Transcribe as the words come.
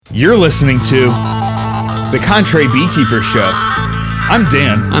You're listening to the Contrary Beekeeper Show. I'm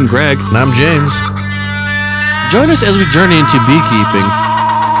Dan. I'm Greg. And I'm James. Join us as we journey into beekeeping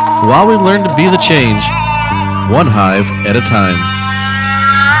while we learn to be the change, one hive at a time.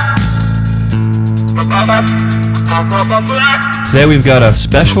 Today we've got a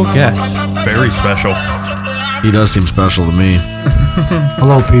special guest. Very special. He does seem special to me.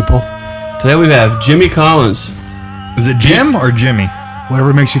 Hello, people. Today we have Jimmy Collins. Is it Jim or Jimmy?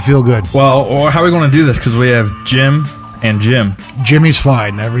 Whatever makes you feel good. Well, or how are we going to do this? Because we have Jim and Jim. Jimmy's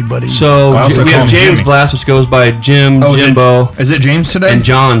fine. Everybody. So we have James Blast, which goes by Jim, Jimbo. Is it James today? And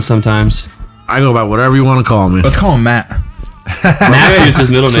John sometimes. I go by whatever you want to call me. Let's call him Matt. Matthew is his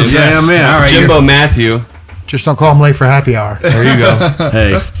middle name. Yes. All right, Jimbo Matthew. Just don't call him late for happy hour. There you go.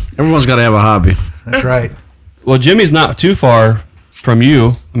 Hey, everyone's got to have a hobby. That's right. Well, Jimmy's not too far from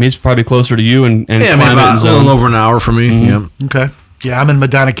you. I mean, he's probably closer to you and Yeah, climate about and a zone. little over an hour for me. Mm-hmm. Yeah. Okay. Yeah, I'm in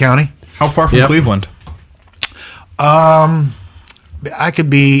Medina County. How far from Cleveland? I could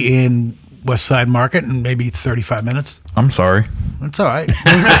be in West Side Market in maybe 35 minutes. I'm sorry. That's all right.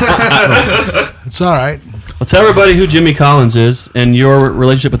 It's all right. Well, tell everybody who Jimmy Collins is and your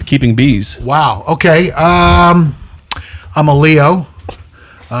relationship with keeping bees. Wow. Okay. I'm a Leo.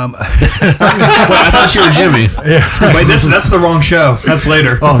 Well, I thought you were Jimmy. Wait, that's the wrong show. That's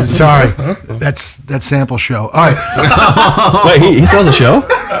later. Oh, sorry. That's sample show. All right. Wait, he still has a show?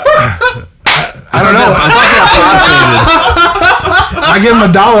 I don't know. I give him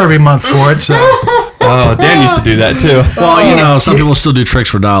 $1 every month for it. So. Oh, Dan used to do that too. Well, you know, some people still do tricks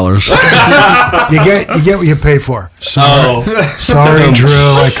for dollars. You get what you pay for. Sorry, sorry, Drew.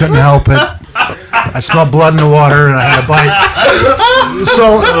 I couldn't help it. I smelled blood in the water and I had a bite.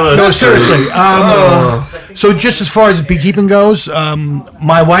 So no, seriously. So just as far as beekeeping goes,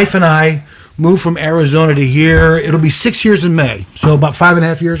 my wife and I moved from Arizona to here. It'll be 6 years in May, so about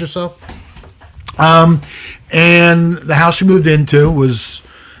 5.5 years or so. And the house we moved into it's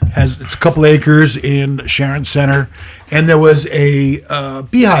a couple acres in Sharon Center, and there was a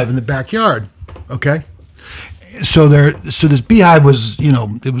beehive in the backyard. Okay, so this beehive was,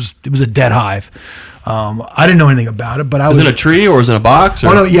 it was a dead hive. I didn't know anything about it, but I was it a tree or was it a box? Or?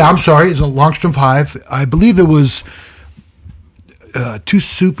 Oh no, yeah, I'm sorry, it's a Longstrom hive. I believe it was 2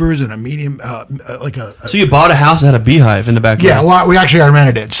 supers and a medium, So you bought a house that had a beehive in the backyard? Yeah, well, we actually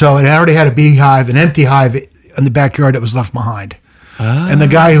rented it, so it already had a beehive, an empty hive in the backyard that was left behind. And the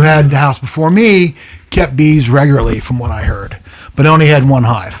guy who had the house before me kept bees regularly, from what I heard, but only had one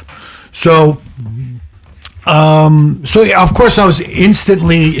hive. So yeah, of course, I was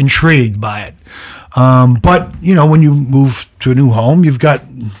instantly intrigued by it. But when you move to a new home,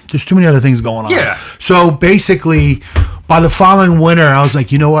 there's too many other things going on. Yeah. So basically, by the following winter, I was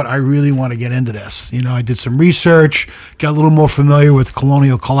like, you know what? I really want to get into this. I did some research, got a little more familiar with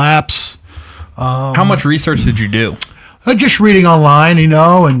colonial collapse. How much research did you do? Just reading online,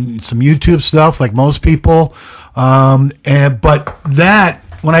 and some YouTube stuff, like most people. But that,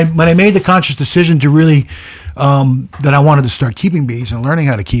 when I made the conscious decision to really that I wanted to start keeping bees and learning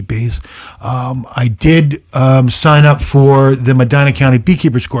how to keep bees, I did sign up for the Medina County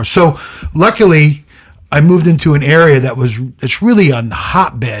Beekeepers course. So luckily, I moved into an area it's really a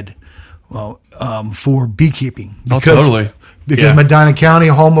hotbed, for beekeeping. Totally. Because Medina County,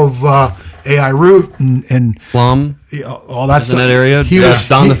 home of AI Root and Flum, all that stuff. In that area.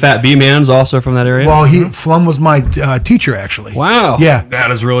 Don the Fat Bee Man's also from that area. Well, Flum was my teacher, actually. Wow. Yeah.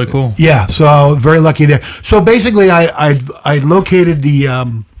 That is really cool. Yeah, so I was very lucky there. So basically, I located the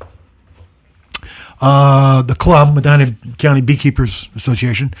club, Medina County Beekeepers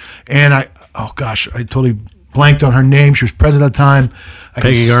Association, and I totally blanked on her name. She was president at the time.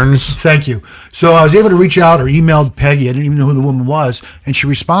 Peggy Gardens. Thank you. So I was able to reach out or emailed Peggy. I didn't even know who the woman was, and she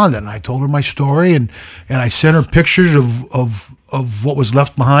responded. And I told her my story, and I sent her pictures of what was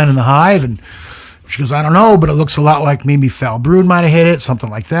left behind in the hive. And she goes, I don't know, but it looks a lot like maybe foul brood might have hit it, something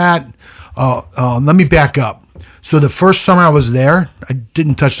like that. Let me back up. So the first summer I was there, I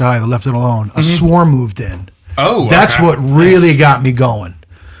didn't touch the hive. I left it alone. A swarm moved in. Oh, that's what really got me going.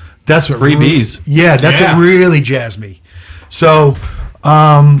 That's what free bees. Yeah, that's what really jazzed me. So,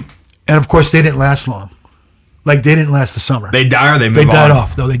 and of course, they didn't last long. Like, they didn't last the summer. They die or they move on? They died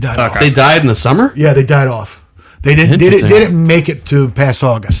off. No, they died off. They died in the summer? Yeah, they died off. They didn't make it to past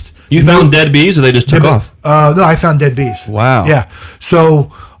August. You found dead bees, or they just took off? No, I found dead bees. Wow. Yeah.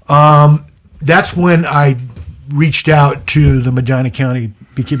 So that's when I reached out to the Medina County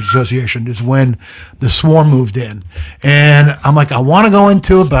Beekeepers Association, is when the swarm moved in. And I'm like, I want to go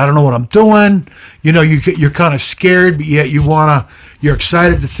into it, but I don't know what I'm doing. You're kind of scared, but yet you're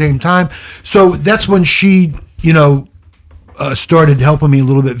excited at the same time. So that's when she, started helping me a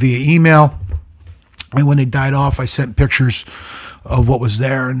little bit via email. And when they died off, I sent pictures of what was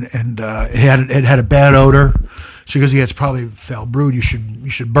there, and it had a bad odor. So because it's probably foul brood, you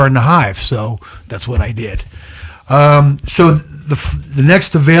should burn the hive. So that's what I did. So the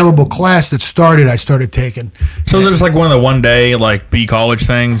next available class that started, I started taking. So is it just like one of the one-day like bee college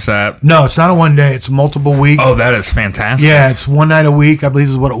things that? No, it's not a one day. It's a multiple week. Oh, that is fantastic. Yeah, it's one night a week, I believe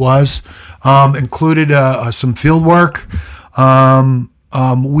is what it was. Included some field work.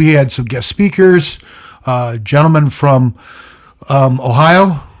 We had some guest speakers. Gentleman from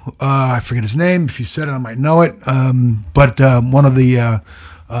Ohio. I forget his name. If you said it, I might know it. But one of the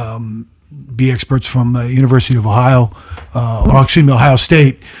bee experts from the University of Ohio, Ohio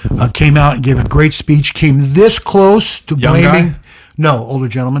State, came out and gave a great speech. Came this close to Young blaming. guy? No, older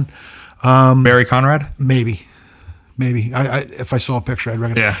gentleman. Barry Conrad? Maybe. I if I saw a picture, I'd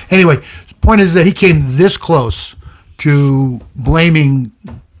recognize. Yeah. Anyway, the point is that he came this close to blaming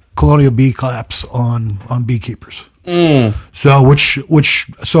colonial bee collapse on beekeepers. So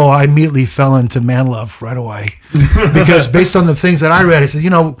I immediately fell into man love right away, because based on the things that I read, I said,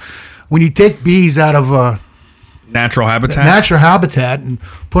 when you take bees out of a Natural habitat? natural habitat and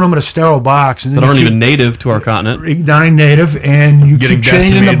put them in a sterile box, and That then aren't you even native to our continent. not even native, and you Getting keep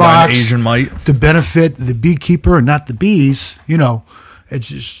changing the decimated by an box Asian mite. to benefit the beekeeper and not the bees. It's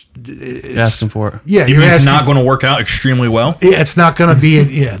just it's Asking for it. Yeah, You you're mean it's asking- not going to work out extremely well? It's not going to be.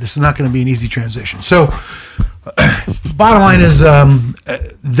 This is not going to be an easy transition. So, bottom line is,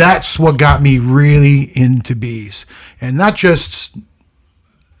 that's what got me really into bees, and not just.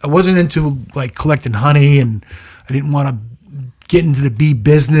 I wasn't into like collecting honey, and I didn't want to get into the bee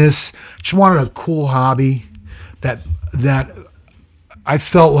business. Just wanted a cool hobby that I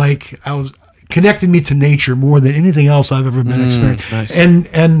felt like connected me to nature more than anything else I've ever been experienced. Nice. And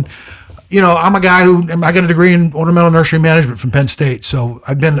I'm a guy I got a degree in ornamental nursery management from Penn State, so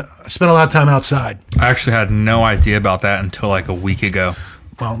I spent a lot of time outside. I actually had no idea about that until like a week ago.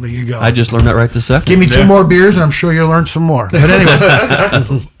 Well, there you go. I just learned that right this second. Give me two more beers, and I'm sure you'll learn some more. But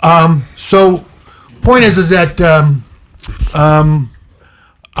anyway, so point is that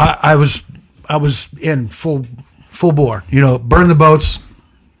I was in full bore. Burn the boats.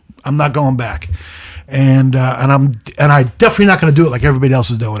 I'm not going back, and I'm definitely not going to do it like everybody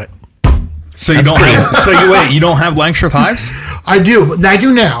else is doing it. So you don't have. So you don't have Langstroth hives? I do, but I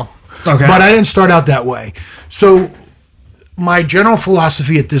do now. Okay. But I didn't start out that way. So my general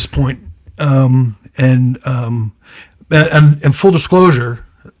philosophy at this point, and full disclosure,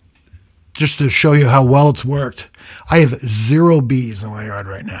 just to show you how well it's worked, I have 0 bees in my yard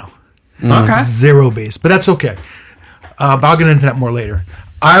right now. Okay. 0 bees, but that's okay. But I'll get into that more later.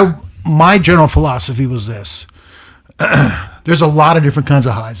 My general philosophy was this: there's a lot of different kinds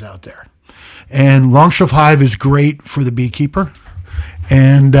of hives out there, and Langstroth hive is great for the beekeeper,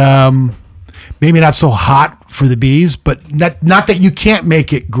 and maybe not so hot for the bees, but not that you can't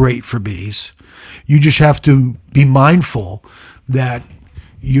make it great for bees. You just have to be mindful that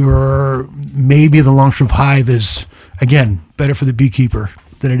maybe the Langstroth hive is, again, better for the beekeeper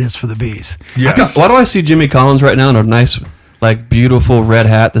than it is for the bees. Yes. Why do I see Jimmy Collins right now in a nice, beautiful red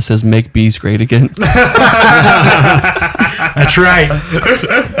hat that says "Make bees great again"? That's right.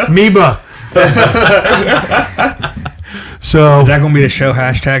 Amoeba. So Is that going to be the show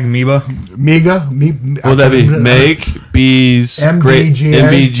hashtag Meba? Would that be "Make bees great"? MBGA.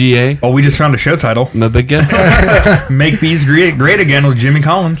 MBGA. Oh, we just found a show title. Make Bees Great Again with Jimmy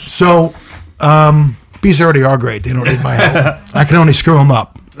Collins. So bees already are great. They don't need my help. I can only screw them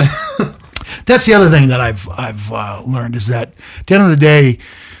up. That's the other thing that I've learned is that at the end of the day,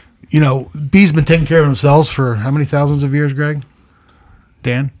 bees been taking care of themselves for how many thousands of years, Greg?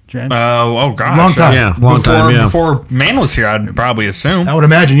 Dan? Jen? Oh gosh. Long time. Yeah, long time, yeah. Before man was here, I'd probably assume. I would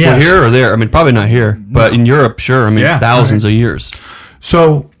imagine, yes. Well, here or there? I mean, probably not here, but in Europe, sure. I mean, Yeah. thousands of years.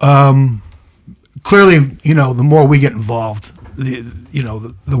 So clearly, the more we get involved,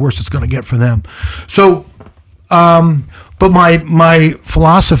 the worse it's going to get for them. So, but my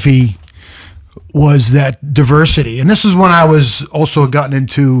philosophy was that diversity, and this is when I was also gotten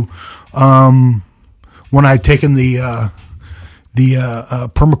into when I'd taken the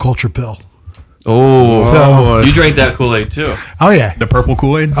permaculture pill. Oh, So- you drank that Kool-Aid too. Oh yeah, The purple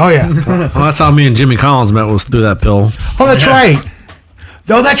Kool-Aid? oh yeah. Well, that's how me and Jimmy Collins met, was through that pill. Oh, that's right.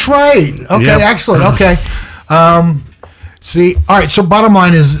 Oh, that's right. Okay, Yep. excellent. Okay. See, all right. So, bottom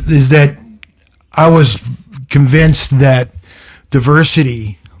line is that I was convinced that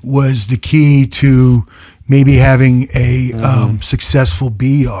diversity was the key to maybe having a successful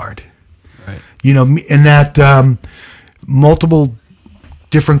bee yard. Right. And that multiple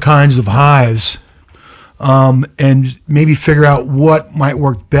different kinds of hives and maybe figure out what might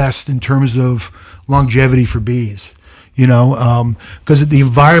work best in terms of longevity for bees. Because the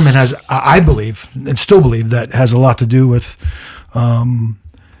environment has, I believe, and still believe, that has a lot to do with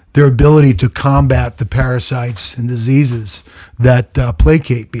their ability to combat the parasites and diseases that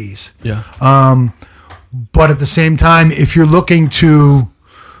placate bees. Yeah. But at the same time, if you're looking to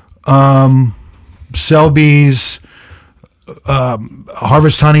sell bees,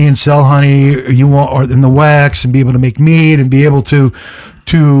 harvest honey and sell honey, or in the wax, and be able to make meat and be able to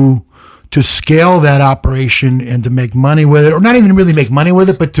scale that operation and to make money with it, or not even really make money with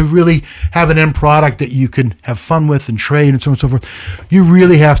it, but to really have an end product that you can have fun with and trade and so on and so forth, you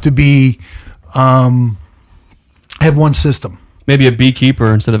really have to be have one system. Maybe a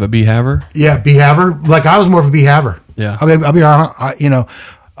beekeeper instead of a bee haver. Yeah, bee haver. Like I was more of a bee haver. Yeah, I'll be honest.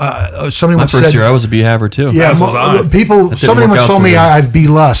 Somebody my once first said, year I was a bee haver too. Yeah, somebody once told me I have bee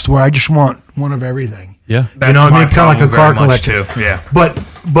lust, where I just want one of everything. Yeah, you know what I mean? Kind of like a car collector. Too. Yeah, but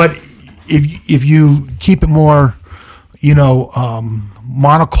if you keep it more,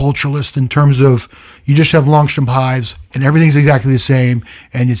 monoculturalist in terms of you just have Longstrom hives and everything's exactly the same,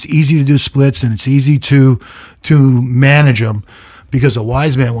 and it's easy to do splits and it's easy to manage them, because a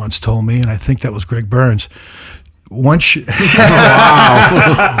wise man once told me, and I think that was Greg Burns. Once you,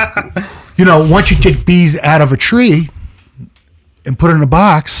 once you take bees out of a tree and put it in a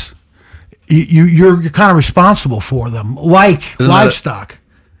box, you're kind of responsible for them, like livestock.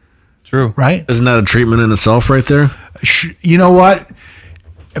 True. Right? Isn't that a treatment in itself right there? You know what?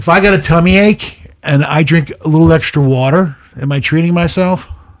 If I got a tummy ache and I drink a little extra water, am I treating myself?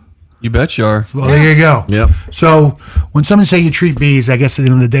 You bet you are. Well, there you go. Yep. So when someone say you treat bees, I guess at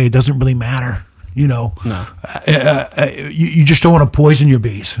the end of the day, it doesn't really matter. No. You just don't want to poison your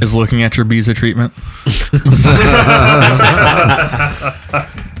bees. Is looking at your bees a treatment?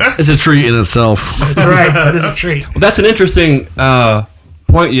 It's a treat in itself. That's right. That is a treat. Well, that's an interesting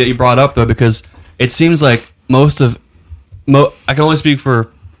point you brought up, though, because it seems like I can only speak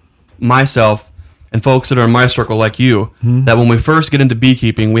for myself and folks that are in my circle like you, that when we first get into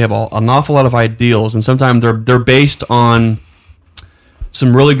beekeeping, we have an awful lot of ideals, and sometimes they're based on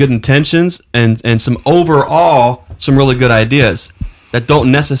some really good intentions and some really good ideas that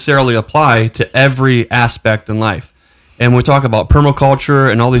don't necessarily apply to every aspect in life. And when we talk about permaculture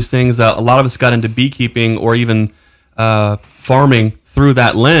and all these things, that a lot of us got into beekeeping or even farming through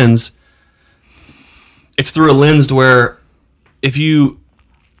that lens. It's through a lens to where if you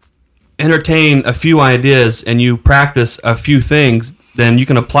entertain a few ideas and you practice a few things, then you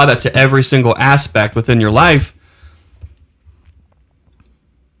can apply that to every single aspect within your life.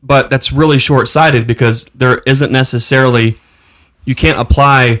 But that's really short-sighted, because there isn't necessarily, you can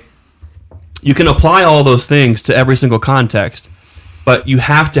apply all those things to every single context, but you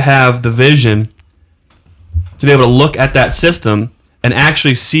have to have the vision to be able to look at that system and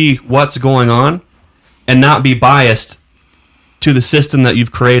actually see what's going on and not be biased to the system that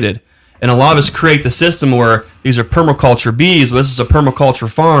you've created. And a lot of us create the system where these are permaculture bees, this is a permaculture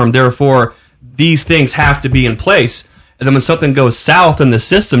farm, therefore these things have to be in place. And then when something goes south in the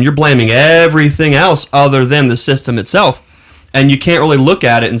system, you're blaming everything else other than the system itself. And you can't really look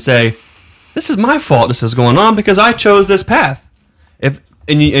at it and say, this is my fault this is going on because I chose this path. And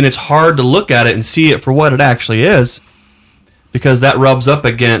it's hard to look at it and see it for what it actually is, because that rubs up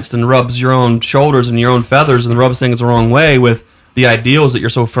against and rubs your own shoulders and your own feathers and rubs things the wrong way with the ideals that you're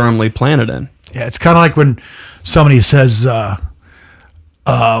so firmly planted in. Yeah, it's kind of like when somebody says,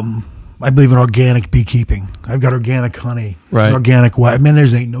 I believe in organic beekeeping. I've got organic honey, right? Organic what? I mean,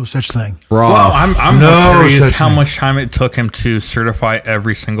 there's ain't no such thing. Well, I'm curious how much time it took him to certify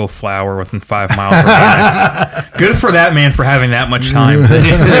every single flower within 5 miles of organic. Good for that man for having that much time. That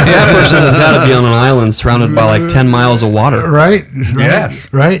person has got to be on an island surrounded by like 10 miles of water, right?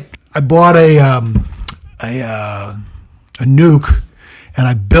 Yes, right. I bought a nuke, and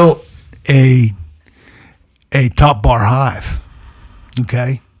I built a top bar hive.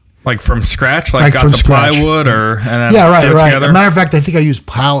 Okay. Like from scratch, like got the scratch. Plywood, or and yeah, right. As a matter of fact, I think I used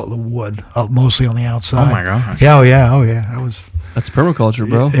pallet wood mostly on the outside. Oh my gosh! Yeah, oh yeah. That's permaculture,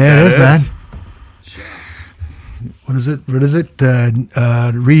 bro. Yeah, it is, man. What is it?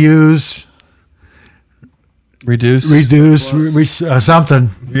 Reuse, reduce,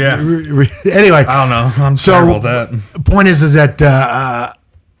 something. Yeah. Anyway, I don't know. I'm terrible at that. The point is that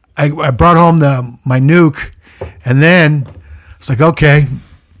I brought home my nuke, and then it's like, okay,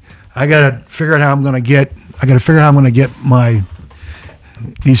 I gotta figure out how I'm gonna get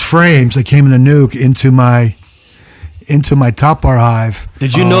these frames that came in the nuke into my top bar hive.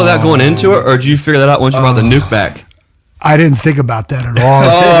 Did you know that going into it, or did you figure that out once you brought the nuke back? I didn't think about that at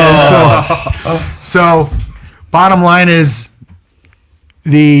all. So bottom line is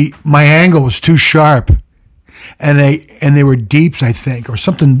my angle was too sharp, and they were deeps, I think, or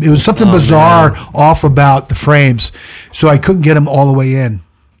something. It was something bizarre off about the frames, so I couldn't get them all the way in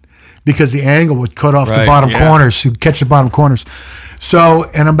because the angle would cut off the bottom corners. You'd catch the bottom corners. So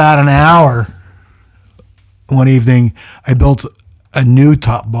in about an hour, one evening, I built a new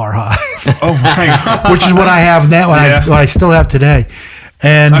top bar hive. Oh my God. Which is what I have now, what I still have today.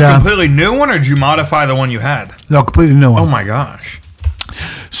 And a completely new one, or did you modify the one you had? No, completely new one. Oh my gosh.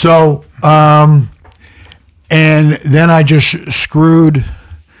 So, and then I just screwed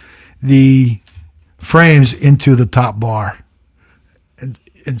the frames into the top bar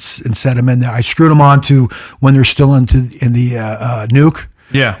and set them in there. I screwed them onto when they're still in the nuke.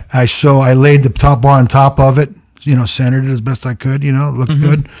 Yeah. I laid the top bar on top of it, centered it as best I could, looked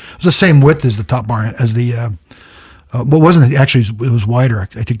good. It was the same width as the top bar, as the, wasn't it? Actually, it was wider.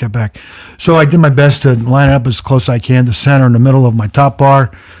 I take that back. So I did my best to line it up as close as I can, the center in the middle of my top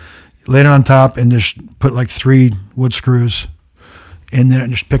bar, laid it on top, and just put like 3 wood screws in there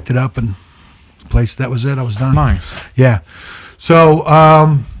and just picked it up and placed. That was it. I was done. Nice. Yeah. So,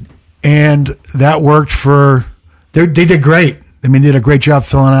 and that worked they did great. I mean, they did a great job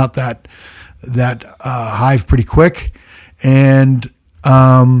filling out that hive pretty quick. And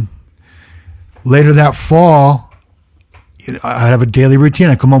later that fall, I have a daily routine.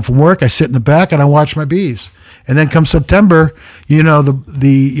 I come home from work, I sit in the back, and I watch my bees. And then come September,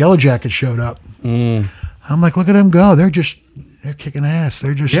 the yellow jackets showed up. I'm like, look at them go. They're kicking ass.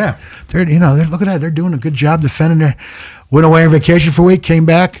 They're just, look at that. They're doing a good job defending went away on vacation for a week, came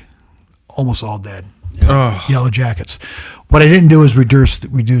back, almost all dead. Yellow jackets. What I didn't do is reduce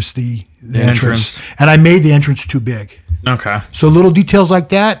the entrance. And I made the entrance too big. Okay. So little details like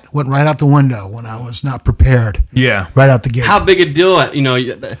that went right out the window when I was not prepared. Yeah. Right out the gate. How big a deal,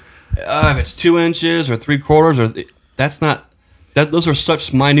 if it's 2 inches or 3/4, or that's not, those are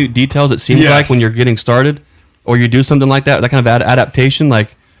such minute details, it seems like, when you're getting started, or you do something like that kind of adaptation.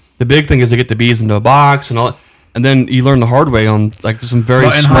 Like, the big thing is to get the bees into a box and all that. And then you learn the hard way on like some very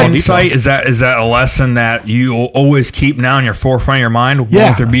small details. In hindsight, is that a lesson that you always keep now in your forefront of your mind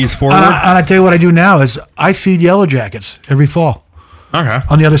with your bees forward? And I tell you what I do now is I feed yellow jackets every fall. Okay.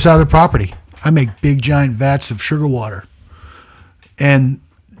 On the other side of the property. I make big giant vats of sugar water. And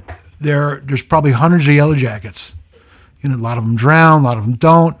there's probably hundreds of yellow jackets. A lot of them drown, a lot of them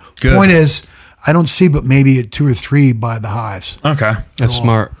don't. Good. Point is, I don't see but maybe 2 or 3 by the hives. Okay. That's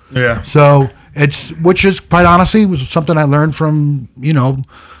smart. Yeah. So which is quite honestly was something I learned from,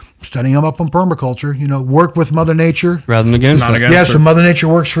 studying them up on permaculture, work with Mother Nature. Rather than against it. So Mother Nature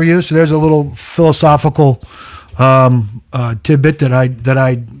works for you. So there's a little philosophical tidbit that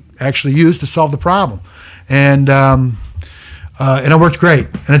I actually used to solve the problem. And it worked great,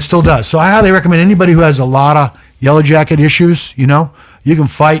 and it still does. So I highly recommend anybody who has a lot of yellow jacket issues, you can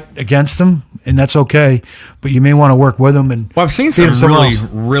fight against them, and that's okay, but you may want to work with them. And I've seen some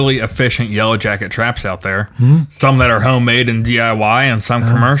really efficient yellow jacket traps out there. Mm-hmm. Some that are homemade and DIY, and some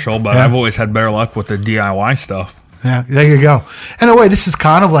commercial, but I've always had better luck with the DIY stuff. Yeah, there you go. In a way, this is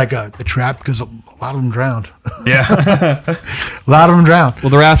kind of like a trap because a lot of them drowned. Yeah. A lot of them drowned.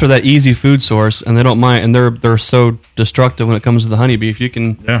 Well, they're after that easy food source, and they don't mind, and they're so destructive when it comes to the honeybee. If you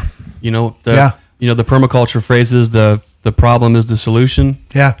can, the permaculture phrases, the problem is the solution.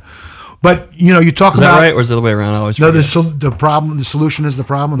 Yeah. But, you talk about... Is that right, or is it the other way around? I always forget. The solution is the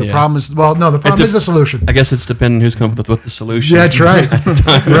problem. The problem is... Well, no, the problem is the solution. I guess it's depending who's coming up with the solution. Yeah, that's right.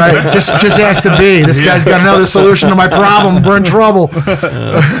 Right. Just ask the bee. This guy's got to know the solution to my problem. We're in trouble.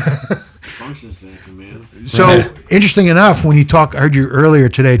 So, interesting enough, when I heard you earlier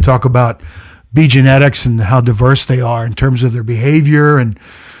today talk about bee genetics and how diverse they are in terms of their behavior, and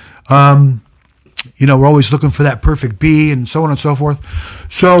we're always looking for that perfect bee and so on and so forth.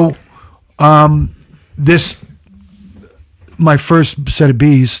 So my first set of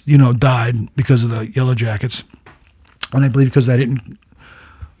bees, died because of the yellow jackets, and I believe because I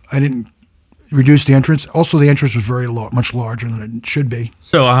didn't reduce the entrance. Also, the entrance was much larger than it should be.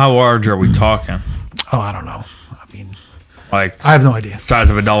 So how large are we talking? Oh, I don't know. I mean, I have no idea. Size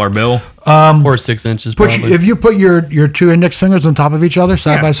of a dollar bill? 4 or 6 inches, probably. If you put your 2 index fingers on top of each other,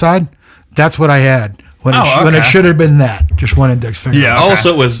 side by side, that's what I had. When it should have been that, just 1 index finger. Yeah. Okay. Also,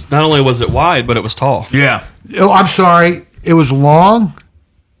 it was not only was it wide, but it was tall. Yeah. Oh, I'm sorry. It was long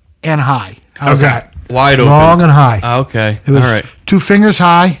and high. How's that? Wide open. Long and high. Okay. It was all right. 2 fingers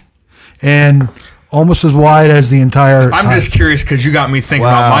high and almost as wide as the entire... I'm just curious because you got me thinking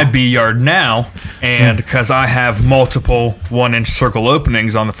about my bee yard now, and because I have multiple 1-inch circle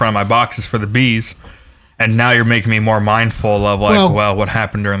openings on the front of my boxes for the bees, And now you're making me more mindful of what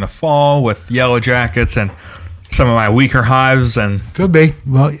happened during the fall with yellow jackets and some of my weaker hives. And could be.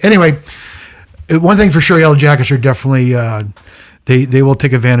 Well, anyway, one thing for sure, yellow jackets are definitely they will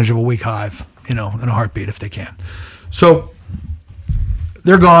take advantage of a weak hive, in a heartbeat if they can. So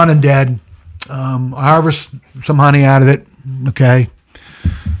they're gone and dead. I harvest some honey out of it. Okay,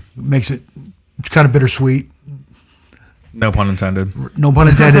 makes it kind of bittersweet. No pun intended. No pun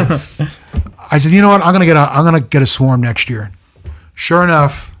intended. I said, you know what? I'm gonna get a swarm next year. Sure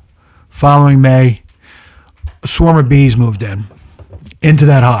enough, following May, a swarm of bees moved into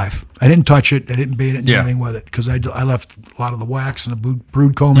that hive. I didn't touch it. I didn't bait it, anything with it, because I left a lot of the wax and the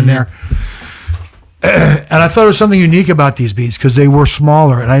brood comb in there. And I thought there was something unique about these bees because they were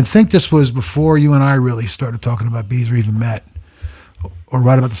smaller. And I think this was before you and I really started talking about bees or even met, or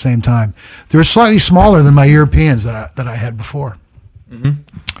right about the same time. They were slightly smaller than my Europeans that I had before. Mm-hmm.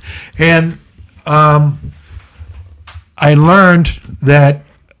 And I learned that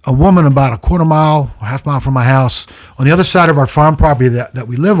a woman about a quarter mile or half mile from my house on the other side of our farm property that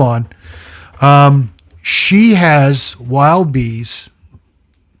we live on, she has wild bees.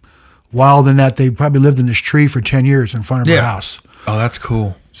 Wild in that they probably lived in this tree for 10 years in front of her house. Oh, that's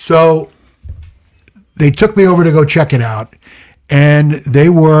cool. So they took me over to go check it out. And they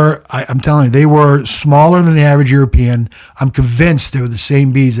were, I'm telling you, they were smaller than the average European. I'm convinced they were the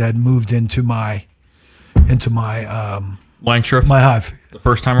same bees that had moved into my Langshrift? my hive. The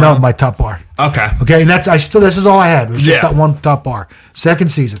first time around? No, my top bar. Okay. Okay, and this is all I had. It was just that one top bar. Second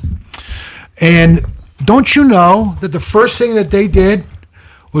season. And don't you know that the first thing that they did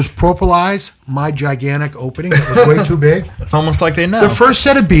was propolize my gigantic opening that was way too big? It's almost like they know. The first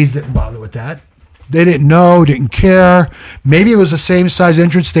set of bees didn't bother with that. They didn't know, didn't care. Maybe it was the same size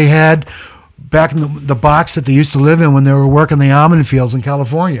entrance they had back in the box that they used to live in when they were working the almond fields in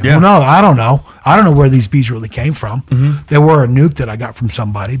California. Yeah. Well, no, I don't know. I don't know where these bees really came from. Mm-hmm. They were a nuke that I got from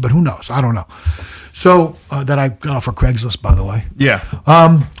somebody, but who knows? I don't know. So that I got off of Craigslist, by the way. Yeah.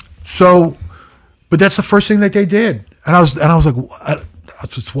 But that's the first thing that they did, and I was like,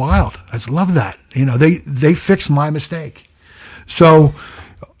 it's wild. I just love that. They fixed my mistake. So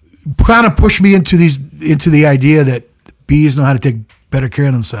kind of pushed me into the idea that bees know how to take better care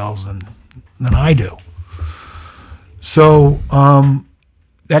of themselves than I do. So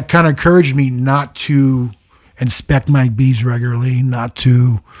that kind of encouraged me not to inspect my bees regularly, not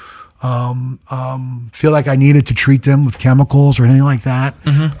to feel like I needed to treat them with chemicals or anything like that.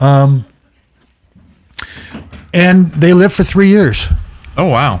 Mm-hmm. And they lived for 3 years. Oh,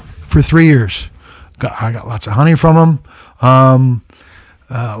 wow. For 3 years. I got lots of honey from them,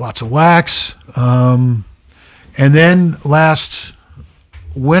 lots of wax. And then last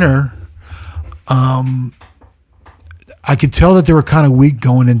winter, I could tell that they were kind of weak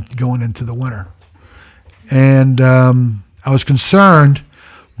going into the winter. And I was concerned,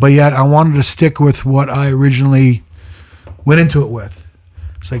 but yet I wanted to stick with what I originally went into it with.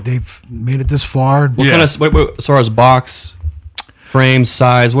 It's like they've made it this far. What kind of, as far as box, frame,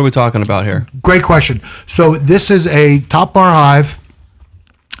 size, what are we talking about here? Great question. So this is a top bar hive,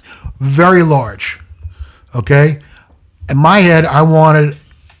 very large. Okay? In my head, I wanted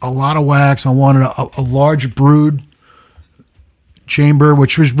a lot of wax. I wanted a large brood chamber,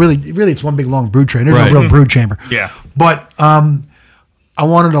 which was really it's one big long brood tray. There's no real brood chamber. Yeah. But I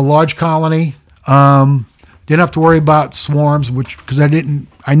wanted a large colony. Didn't have to worry about swarms, because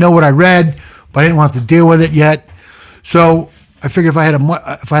I know what I read, but I didn't want to deal with it yet. So I figured if I had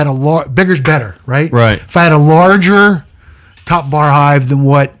a bigger's better, right? Right. If I had a larger top bar hive than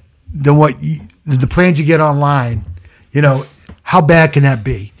what the plans you get online, how bad can that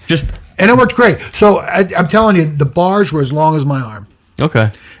be? And it worked great. So I'm telling you, the bars were as long as my arm.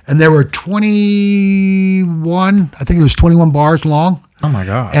 Okay. And there were 21, I think it was 21 bars long. Oh my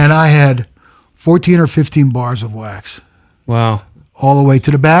gosh. And I had 14 or 15 bars of wax. Wow. All the way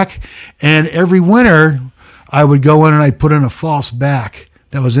to the back. And every winter, I would go in and I'd put in a false back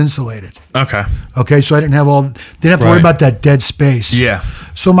that was insulated. Okay. Okay, so I didn't have to worry about that dead space. Yeah.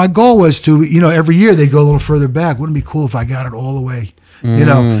 So my goal was to, every year they go a little further back. Wouldn't it be cool if I got it all the way,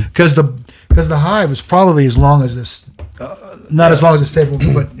 because the hive was probably as long as this, not as long as this table,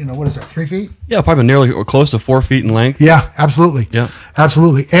 but what is that, 3 feet? Yeah, probably nearly or close to 4 feet in length. Yeah, absolutely. Yeah,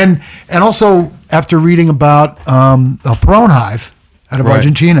 absolutely. And also after reading about a Perone hive out of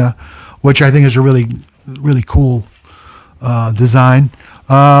Argentina, which I think is a really, really cool design.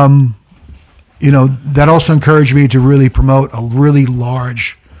 That also encouraged me to really promote a really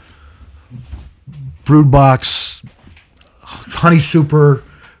large brood box, honey super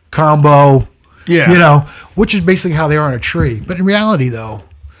combo. Yeah. Which is basically how they are on a tree. But in reality, though,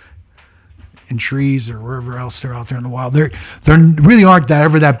 in trees or wherever else they're out there in the wild. They're really aren't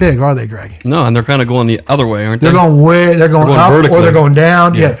that big, are they, Greg? No, and they're kind of going the other way, aren't they? They're going up vertically. or they're going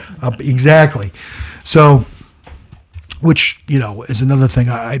down. Yeah, up, exactly. So, which is another thing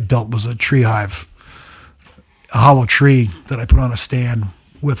I built was a tree hive, a hollow tree that I put on a stand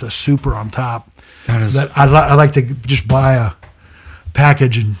with a super on top. That I like to just buy a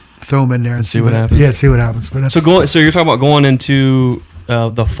package and throw them in there and see what happens. Yeah, see what happens. But so you're talking about going into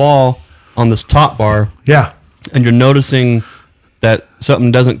the fall on this top bar. Yeah, and you're noticing that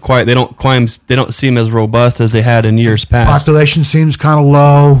something they don't seem as robust as they had in years past. Population seems kind of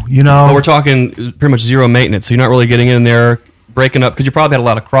low. But we're talking pretty much zero maintenance, so you're not really getting in there, breaking up, because you probably had a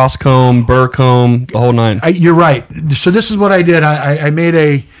lot of cross comb, burr comb, the whole nine. You're right. So this is what I did. I made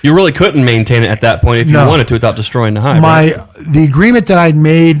a. You really couldn't maintain it at that point if you wanted to without destroying the hive. The agreement that I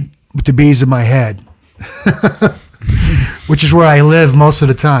made with the bees in my head, which is where I live most of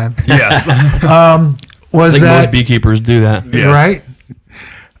the time. Yes. Was I think that most beekeepers do that? Yes. Right?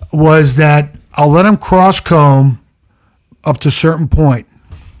 Was that I'll let them cross comb up to a certain point.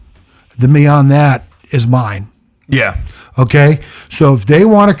 Then beyond that is mine. Yeah. Okay, so if they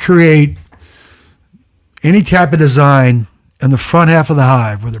want to create any type of design in the front half of the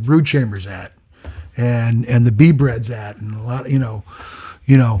hive where the brood chamber's at, and the bee bread's at, and a lot, they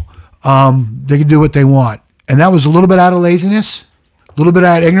can do what they want. And that was a little bit out of laziness, a little bit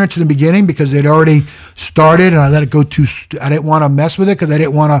out of ignorance in the beginning because they'd already started, and I let it go I didn't want to mess with it because I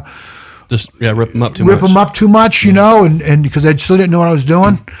didn't want to just rip them up too much. And because I still didn't know what I was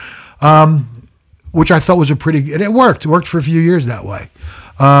doing. Which I thought was and it worked. It worked for a few years that way.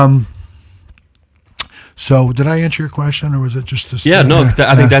 So did I answer your question, or was it just this? Yeah, no.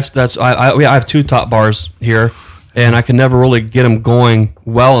 I think that's. I have two top bars here, and I can never really get them going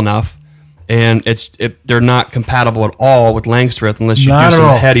well enough, and they're not compatible at all with Langstreth unless you do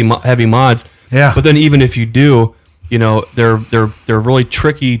some heavy mods. Yeah. But then even if you do, they're really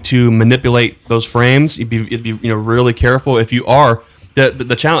tricky to manipulate those frames. You'd be really careful if you are.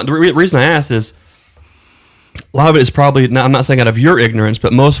 The challenge. The reason I asked is. A lot of it is probably, I'm not saying out of your ignorance,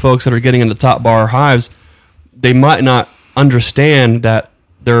 but most folks that are getting into top bar hives, they might not understand that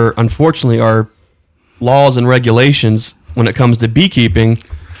there unfortunately are laws and regulations when it comes to beekeeping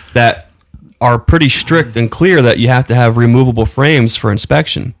that are pretty strict and clear that you have to have removable frames for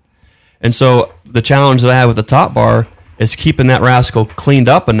inspection. And so the challenge that I have with the top bar is keeping that rascal cleaned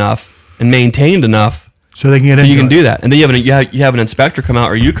up enough and maintained enough so they can get into you can it. do that. And then you have an inspector come out,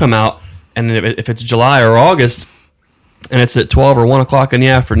 or you come out. And if it's July or August, and it's at 12 or 1 o'clock in the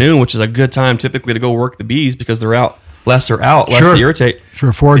afternoon, which is a good time typically to go work the bees because they're out, less to irritate.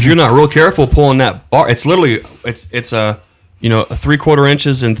 Sure, foraging. If you're not real careful pulling that bar, it's literally it's a 3/4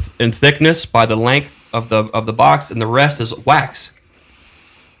 inches in thickness by the length of the box, and the rest is wax.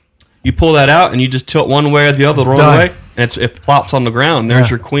 You pull that out, and you just tilt one way or the other, the wrong way, and it plops on the ground. There's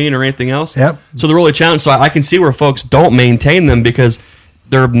your queen or anything else. Yep. So they're really challenged. So I can see where folks don't maintain them because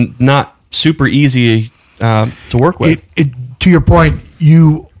they're not super easy to work with. To your point,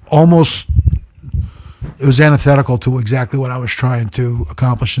 it was antithetical to exactly what I was trying to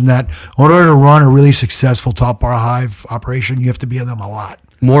accomplish in that in order to run a really successful top bar hive operation, you have to be in them a lot.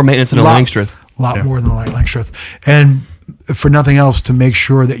 More maintenance than a Langstreth. A lot more than a Langstreth. And for nothing else, to make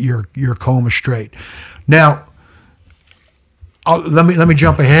sure that your comb is straight. Now, let me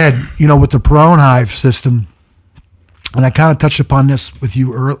jump ahead. With the Perone hive system, and I kind of touched upon this with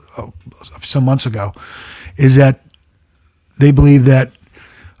you some months ago, is that they believe that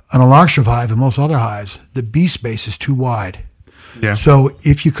on a Langstreth hive and most other hives, the bee space is too wide. Yeah. So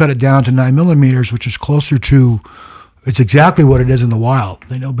if you cut it down to 9 millimeters, which is closer to, it's exactly what it is in the wild,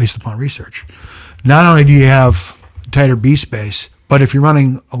 they know based upon research. Not only do you have tighter bee space, but if you're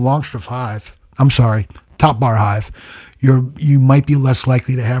running a Langstreth hive, top bar hive, you might be less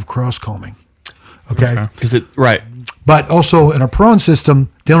likely to have cross combing. Okay. Right. But also in a Perone system,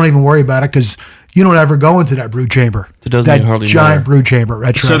 they don't even worry about it because you don't ever go into that brood chamber. It doesn't even hardly giant matter. brood chamber.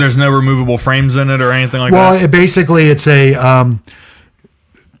 Right. So there's no removable frames in it or anything like well, that? Basically it's a,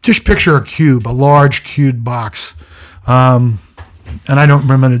 just picture a large cubed box. And I don't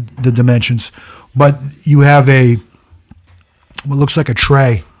remember the dimensions, but you have what looks like a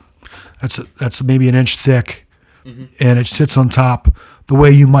tray. That's maybe an inch thick, and it sits on top the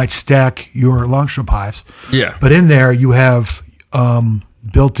way you might stack your Langstreth hives. Yeah. But in there you have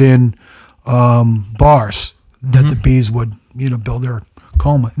built-in bars that the bees would build their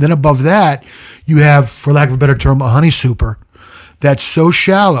comb. Then above that you have, for lack of a better term, a honey super that's so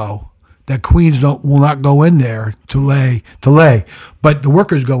shallow that queens will not go in there to lay, but the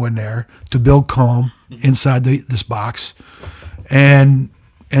workers go in there to build comb inside this box, and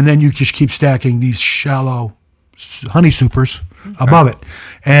and then you just keep stacking these shallow honey supers above it.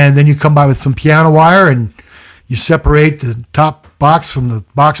 And then you come by with some piano wire and you separate the top box from the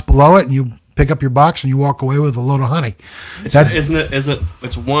box below it, and you pick up your box and you walk away with a load of honey.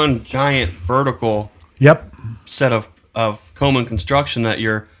 It's one giant vertical set of comb and construction that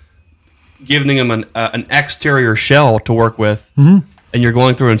you're giving them an exterior shell to work with, and you're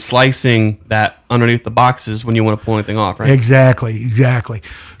going through and slicing that underneath the boxes when you want to pull anything off, right? Exactly.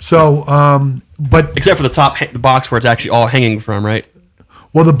 So, but except for the box where it's actually all hanging from, right?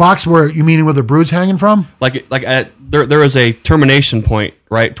 Well, the box where you mean where the brood's hanging from? There is a termination point,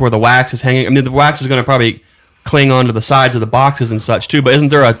 right, to where the wax is hanging. I mean, the wax is going to probably cling onto the sides of the boxes and such too. But isn't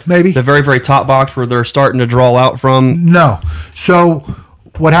there the very, very top box where they're starting to draw out from? No. So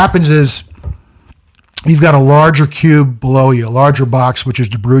what happens is you've got a larger cube below you, a larger box, which is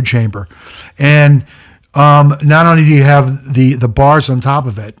the brood chamber, and not only do you have the bars on top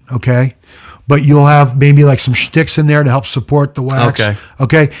of it, okay, but you'll have maybe like some sticks in there to help support the wax.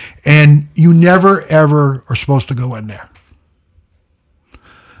 Okay. And you never, ever are supposed to go in there.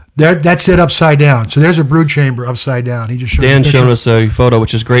 That's it upside down. So there's a brood chamber upside down. He just Dan showed us a photo,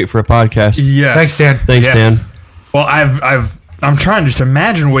 which is great for a podcast. Yes. Thanks, Dan. Thanks, Dan. Well, I'm trying to just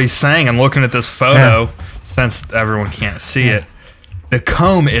imagine what he's saying. I'm looking at this photo since everyone can't see it. The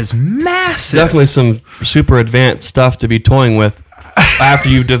comb is massive. Definitely some super advanced stuff to be toying with after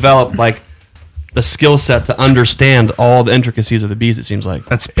you've developed like the skill set to understand all the intricacies of the bees. It seems like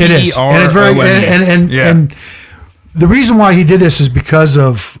that's it is, and it's very and the reason why he did this is because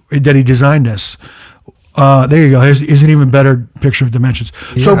of that he designed this. There you go. Here's an even better picture of dimensions.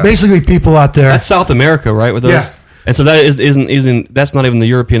 Yeah. So basically, people out there. That's South America, right? With those. Yeah. And so that isn't that's not even the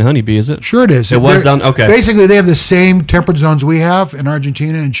European honeybee, is it? Sure, it is. It was down. Okay. Basically, they have the same temperate zones we have in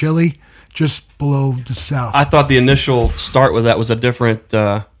Argentina and Chile, just below the south. I thought the initial start with that was a different.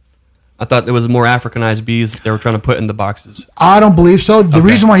 I thought there was more Africanized bees they were trying to put in the boxes. I don't believe so. The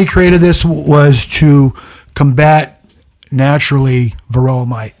reason why he created this was to combat naturally varroa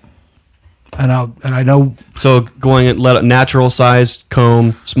mite. And I know. So going at natural size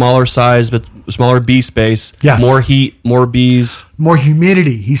comb, smaller size, but smaller bee space. Yes. More heat, more bees. More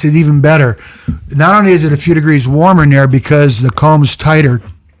humidity. He said even better. Not only is it a few degrees warmer in there because the comb is tighter,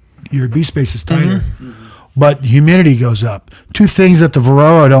 your bee space is tighter, but the humidity goes up. Two things that the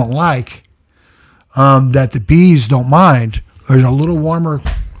varroa don't like, that the bees don't mind, there's a little warmer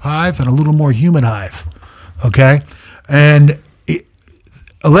hive and a little more humid hive. Okay? And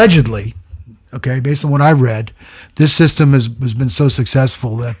allegedly, based on what I've read, this system has been so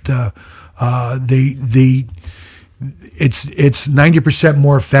successful that it's 90%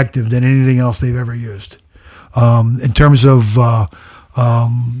 more effective than anything else they've ever used in terms of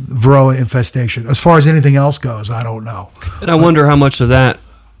varroa infestation. As far as anything else goes, I don't know. And I wonder how much of that,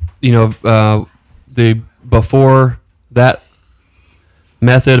 the before that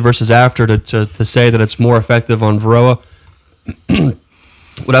method versus after to say that it's more effective on varroa.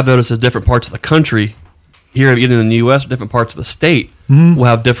 What I've noticed is different parts of the country here, either in the U.S. or different parts of the state, will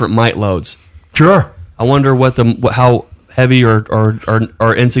have different mite loads. Sure. I wonder how heavy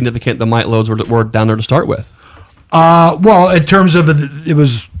or insignificant the mite loads were down there to start with. Well, in terms of it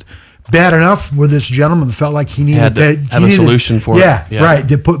was bad enough where this gentleman felt like he needed to have a solution for it. Yeah, right.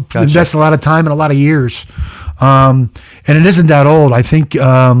 They invest a lot of time and a lot of years. And it isn't that old. I think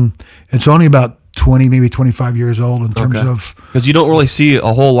it's only about 20, maybe 25 years old in terms of... Because you don't really see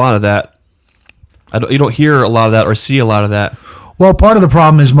a whole lot of that. You don't hear a lot of that or see a lot of that. Well, part of the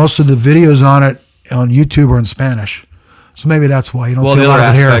problem is most of the videos on it on YouTube are in Spanish. So maybe that's why you don't see a lot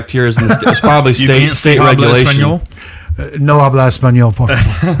of it here. Well, the other aspect here is it's probably state regulation. No habla español, por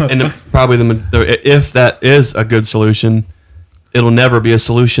favor. And probably if that is a good solution, it'll never be a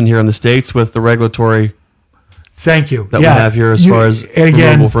solution here in the States with the regulatory... Thank you. That we have here as far as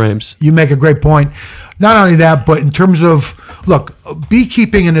removable frames. You make a great point. Not only that, but in terms of, look,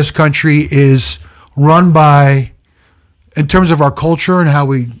 beekeeping in this country is run by, in terms of our culture and how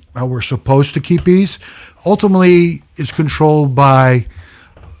we're supposed to keep bees, ultimately it's controlled by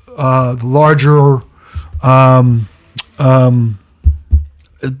the larger...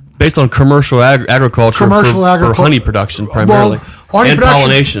 based on commercial agriculture for honey production primarily. Well, and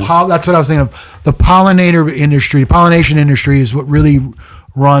pollination. That's what I was thinking of. The pollination industry is what really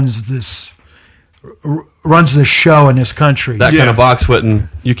runs the show in this country. That kind of box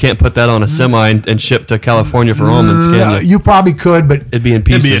you can't put that on a semi and ship to California for almonds, can you? You probably could, but it'd be in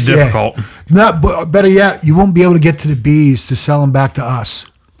pieces. It'd be difficult. Yeah. But better yet, you won't be able to get to the bees to sell them back to us.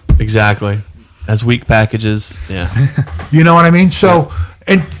 Exactly. As weak packages, yeah. You know what I mean? So,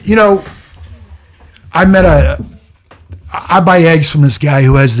 and I met I buy eggs from this guy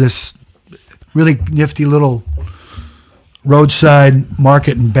who has this really nifty little roadside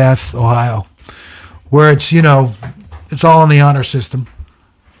market in Bath, Ohio, where it's, it's all in the honor system.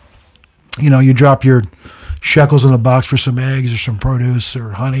 You drop your shekels in a box for some eggs or some produce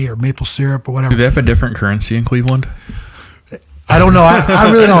or honey or maple syrup or whatever. Do they have a different currency in Cleveland? I don't know.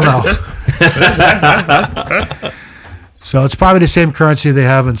 I really don't know. So it's probably the same currency they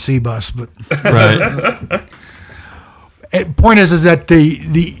have in C-Bus, but Right. Point is that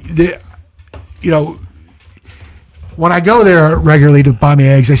the when I go there regularly to buy me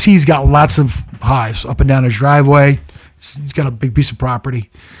eggs, I see he's got lots of hives up and down his driveway. He's got a big piece of property,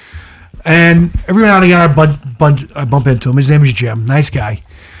 and every now and again I bump into him. His name is Jim, nice guy,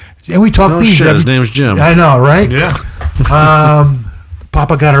 and we talk bees. His name's Jim. I know, right? Yeah.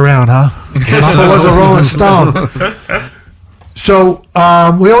 Papa got around, huh? Papa was a Rolling Stone. So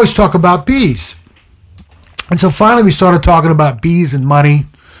we always talk about bees. And so finally we started talking about bees and money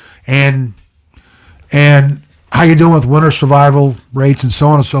and how you doing with winter survival rates and so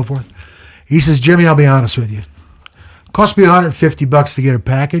on and so forth. He says, Jimmy, I'll be honest with you. It cost me $150 to get a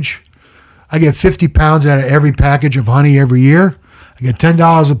package. I get 50 pounds out of every package of honey every year. I get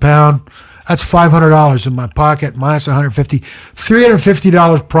 $10 a pound. That's $500 in my pocket, minus $150.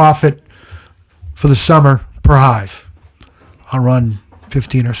 $350 profit for the summer per hive. I'll run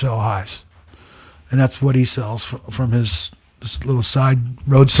 15 or so hives. And that's what he sells from this little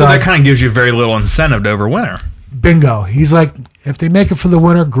roadside. So that kind of gives you very little incentive to overwinter. Bingo. He's like, if they make it for the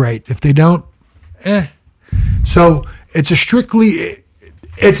winter, great. If they don't, So it's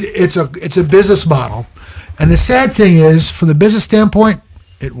it's a business model. And the sad thing is, from the business standpoint,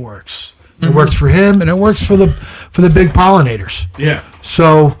 it works. It works for him, and it works for the big pollinators. Yeah.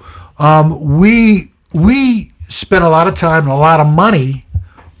 So we spent a lot of time and a lot of money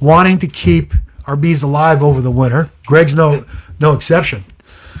wanting to keep our bees alive over the winter. Greg's no exception.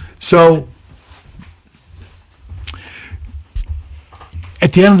 So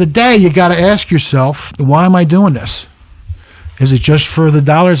at the end of the day, you got to ask yourself, why am I doing this? Is it just for the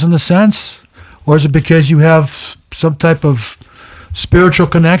dollars and the cents? Or is it because you have some type of spiritual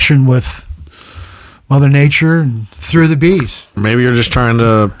connection with Mother Nature and through the bees? Maybe you're just trying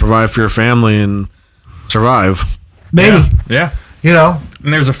to provide for your family and survive. Maybe. Yeah.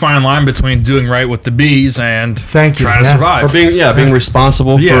 And there's a fine line between doing right with the bees and trying to survive. Or being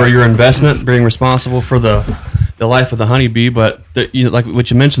responsible for your investment, being responsible for the life of the honeybee. But like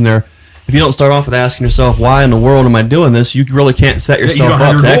what you mentioned there, if you don't start off with asking yourself, why in the world am I doing this? You really can't set yourself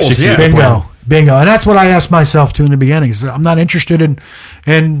up to goals, execute. Bingo. And that's what I asked myself too in the beginning. Is I'm not interested in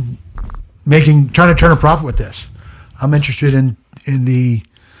trying to turn a profit with this. I'm interested in the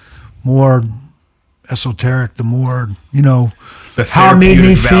more esoteric, the more how it made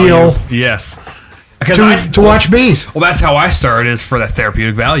me feel. Yes. To watch bees. Well, that's how I started, is for the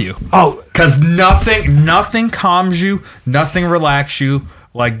therapeutic value. Oh, because nothing calms you, nothing relaxes you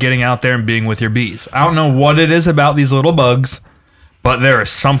like getting out there and being with your bees. I don't know what it is about these little bugs, but there is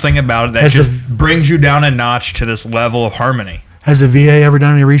something about it that just brings you down a notch to this level of harmony. Has the VA ever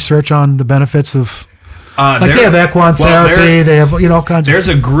done any research on the benefits of? They have equine therapy. They have all kinds. There's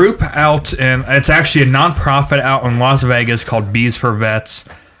a group out, and it's actually a nonprofit out in Las Vegas called Bees for Vets.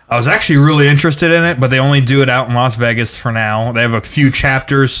 I was actually really interested in it, but they only do it out in Las Vegas for now. They have a few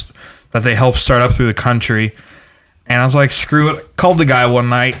chapters that they help start up through the country. And I was like, screw it. Called the guy one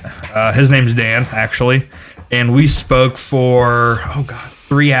night. His name's Dan, actually. And we spoke for,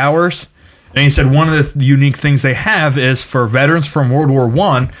 3 hours. And he said one of the unique things they have is for veterans from World War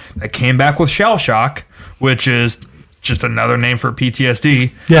I that came back with shell shock, which is just another name for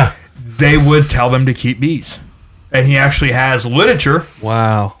PTSD. Yeah. They would tell them to keep bees. And he actually has literature.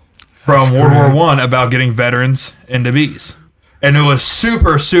 Wow. From World War I about getting veterans into bees. And it was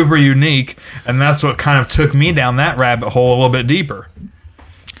super, super unique. And that's what kind of took me down that rabbit hole a little bit deeper.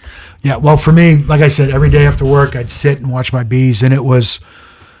 Yeah, well, for me, like I said, every day after work, I'd sit and watch my bees, and it was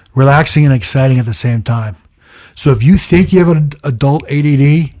relaxing and exciting at the same time. So if you think you have an adult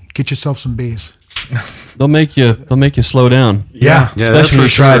ADD, get yourself some bees. They'll make you slow down. Yeah, Especially when you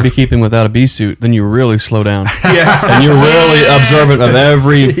try beekeeping without a bee suit, then you really slow down. Yeah. And you're really observant of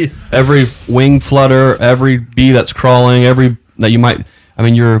every wing flutter, every bee that's crawling, you're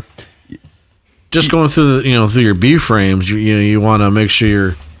just going through through your bee frames. You want to make sure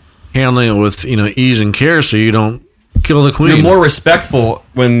you're handling it with ease and care, so you don't kill the queen. You're more respectful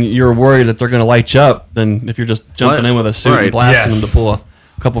when you're worried that they're going to light you up than if you're just jumping in with a suit and blasting them to pull a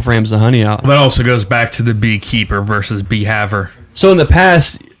couple frames of honey out. That also goes back to the beekeeper versus bee haver. So in the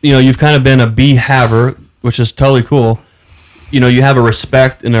past, you've kind of been a bee haver, which is totally cool. You have a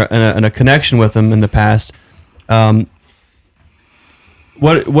respect and a connection with them in the past.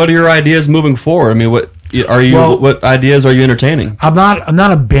 What are your ideas moving forward? I mean, what ideas are you entertaining? I'm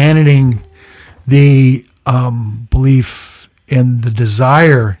not abandoning the belief in the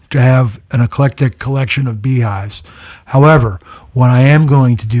desire to have an eclectic collection of beehives. However, what I am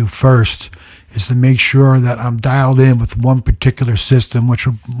going to do first is to make sure that I'm dialed in with one particular system, which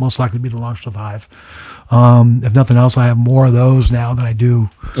will most likely be the Longstuff hive. If nothing else, I have more of those now than I do.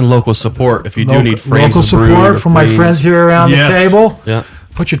 And local support, if you do need frames local of brood support or from my queens. friends here around the table. Yeah.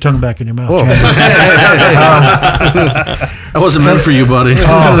 Put your tongue back in your mouth. That wasn't meant for you, buddy.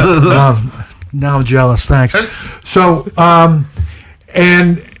 Now I'm jealous. Thanks. So,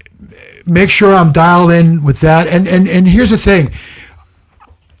 and make sure I'm dialed in with that. And here's the thing.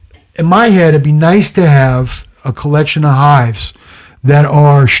 In my head, it'd be nice to have a collection of hives that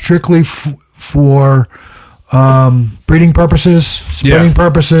are strictly for breeding purposes, spreading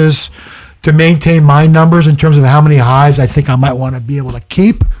purposes, to maintain my numbers in terms of how many hives I think I might want to be able to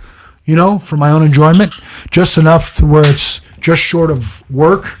keep, for my own enjoyment, just enough to where it's just short of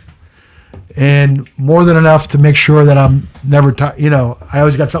work and more than enough to make sure that I'm never I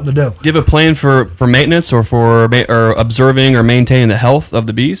always got something to do. Do you have a plan for maintenance or for observing or maintaining the health of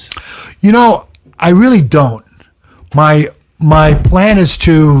the bees? I really don't. My plan is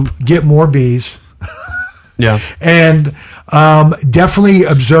to get more bees. Yeah. And definitely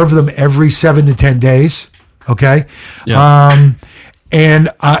observe them every 7 to 10 days. Okay. Yeah. And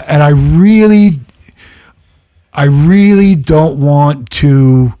I really don't want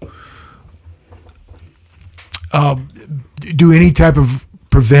to do any type of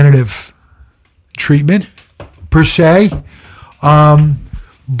preventative treatment per se.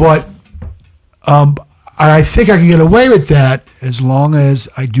 But I think I can get away with that as long as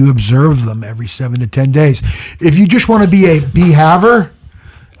I do observe them every 7 to 10 days. If you just want to be a bee haver,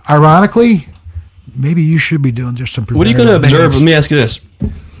 ironically, maybe you should be doing just some What are you going to observe? Let me ask you this.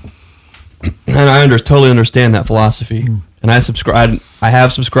 And I totally understand that philosophy. And I have subscribed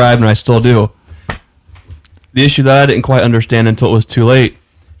and I still do. The issue that I didn't quite understand until it was too late,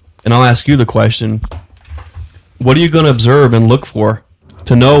 and I'll ask you the question, what are you going to observe and look for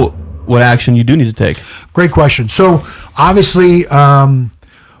to know what action you do need to take? Great question. So obviously,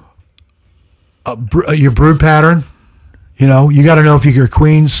 your brood pattern, you got to know if your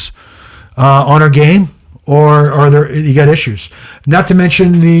queen's on her game or you got issues. Not to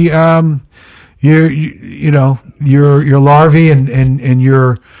mention the your larvae and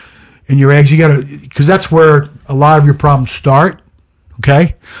your eggs. You got to, because that's where a lot of your problems start.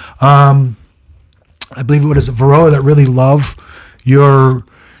 Okay, I believe it is Varroa that really love your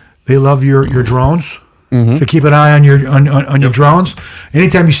drones. Mm-hmm. So keep an eye on your on your drones.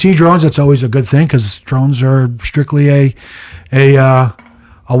 Anytime you see drones, that's always a good thing because drones are strictly a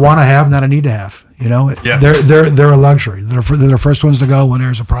want to have, not a need to have. They're a luxury. They're the first ones to go when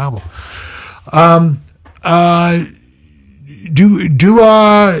there's a problem. Do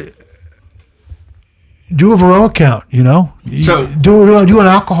a Varroa count, So do an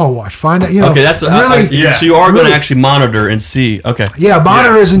alcohol wash. Find out, Okay, that's really. So you are going to actually monitor and see. Okay. Yeah,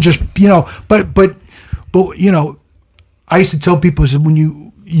 monitor isn't just but I used to tell people is when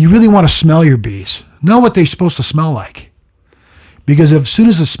you really want to smell your bees, know what they're supposed to smell like, because as soon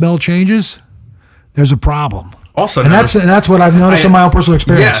as the smell changes, there's a problem. Also, and that's what I've noticed in my own personal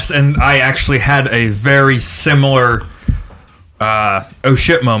experience. Yes, and I actually had a very similar oh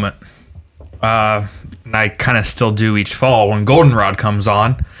shit moment. And I kind of still do each fall when goldenrod comes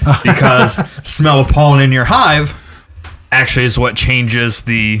on, because smell of pollen in your hive actually is what changes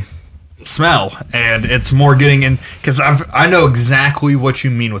the smell, and it's more getting in, because I know exactly what you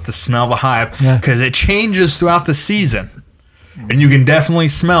mean with the smell of a hive, because it changes throughout the season, and you can definitely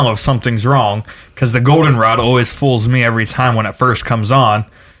smell if something's wrong, because the goldenrod always fools me every time when it first comes on.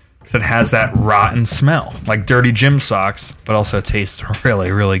 It has that rotten smell, like dirty gym socks, but also tastes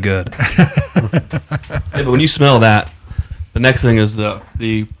really, really good. But when you smell that, the next thing is the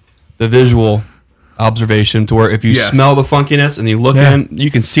visual observation, to where if you smell the funkiness and you look in,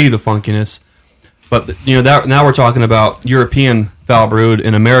 you can see the funkiness. But now we're talking about European foul brood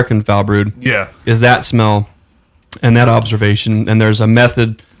and American foul brood. Yeah, is that smell and that observation, and there's a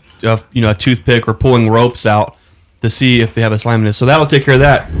method of a toothpick or pulling ropes out to see if they have a sliminess. So that'll take care of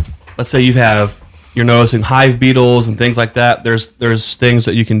that. Let's say you're noticing hive beetles and things like that. There's things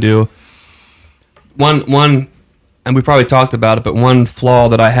that you can do. One, and we probably talked about it, but one flaw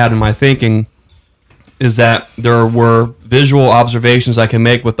that I had in my thinking is that there were visual observations I can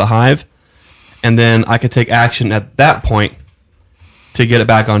make with the hive, and then I could take action at that point to get it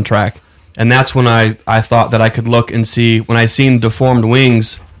back on track. And that's when I thought that I could look and see, when I seen deformed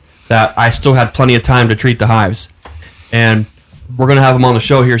wings, that I still had plenty of time to treat the hives. And we're going to have him on the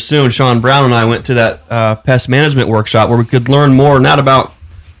show here soon. Sean Brown and I went to that pest management workshop where we could learn more, not about,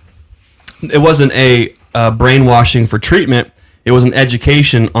 it wasn't a brainwashing for treatment, it was an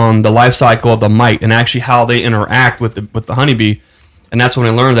education on the life cycle of the mite and actually how they interact with the honeybee. And that's when I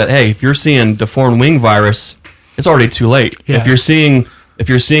learned that, hey, if you're seeing deformed wing virus, it's already too late. Yeah. If you're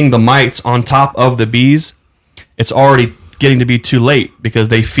seeing the mites on top of the bees, it's already getting to be too late because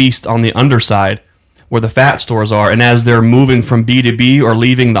they feast on the underside where the fat stores are. And as they're moving from bee to bee or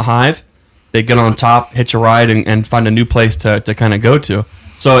leaving the hive, they get on top, hitch a ride, and find a new place to kind of go to.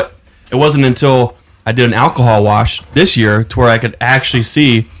 So it wasn't until I did an alcohol wash this year to where I could actually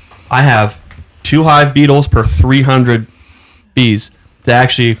see I have 2 hive beetles per 300 bees to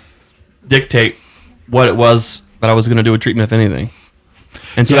actually dictate what it was that I was going to do a treatment, if anything.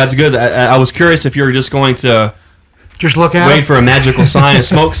 And so that's good. I was curious if you were just going to just look at wait for a magical sign, a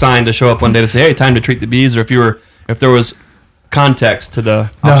smoke sign to show up one day to say, hey, time to treat the bees, or if there was context to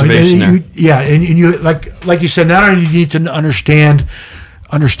the observation there. And you like you said, not only do you need to understand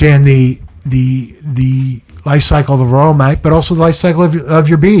the life cycle of the varroa mite, but also the life cycle of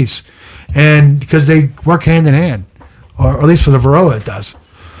your bees, and because they work hand in hand, or at least for the varroa it does.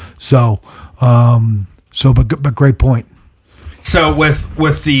 But great point. So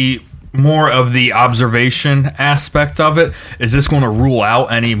with the more of the observation aspect of it, is this going to rule out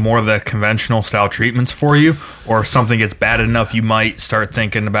any more of the conventional style treatments for you, or if something gets bad enough, you might start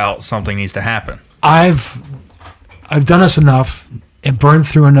thinking about something needs to happen? I've done this enough and burned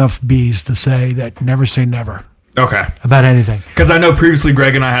through enough bees to say that never say never. Okay. About anything. Because I know previously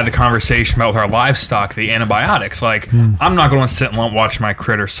Greg and I had the conversation about with our livestock, the antibiotics. Like, I'm not going to sit and watch my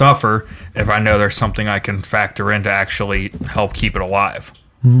critter suffer if I know there's something I can factor in to actually help keep it alive.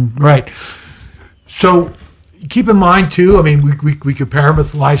 Right. So keep in mind, too, I mean, we compare them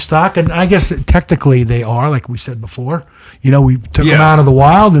with livestock, and I guess technically they are, like we said before. You know, we took them out of the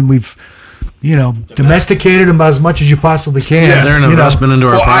wild, and we've domesticated them as much as you possibly can. Yeah, they're an investment into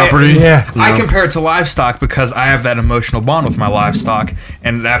our property. I compare it to livestock because I have that emotional bond with my livestock,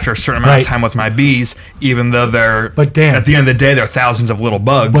 and after a certain amount of time with my bees, even though at the end of the day, they're thousands of little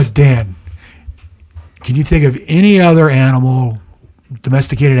bugs. But Dan, can you think of any other animal,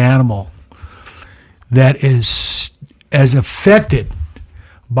 domesticated animal, that is as affected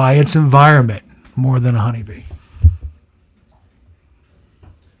by its environment more than a honeybee?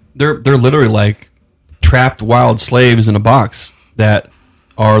 They're literally like trapped wild slaves in a box that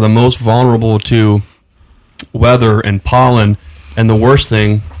are the most vulnerable to weather and pollen, and the worst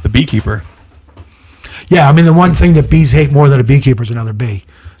thing, the beekeeper. Yeah, I mean, the one thing that bees hate more than a beekeeper is another bee.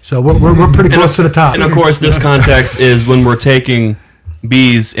 So we're pretty close to the top. And of course, this context is when we're taking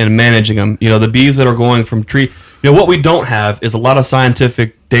bees and managing them. You know, the bees that are going from tree. You know, what we don't have is a lot of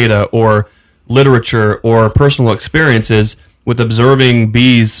scientific data or literature or personal experiences with observing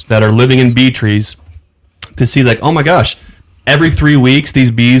bees that are living in bee trees to see, like, oh my gosh, every 3 weeks these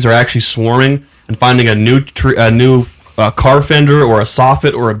bees are actually swarming and finding a new car fender or a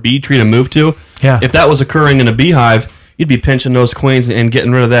soffit or a bee tree to move to. Yeah. If that was occurring in a beehive, you'd be pinching those queens and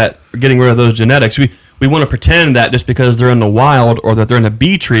getting rid of those genetics. We want to pretend that just because they're in the wild or that they're in a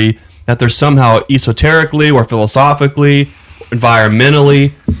bee tree, that they're somehow esoterically or philosophically,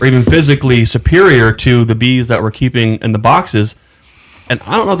 environmentally, or even physically superior to the bees that we're keeping in the boxes. And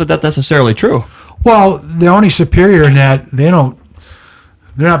I don't know that that's necessarily true. Well, they're only superior in that they're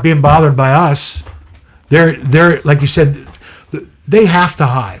not being bothered by us. They're like you said, they have to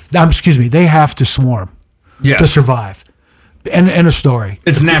hive. They have to swarm to survive. And a story.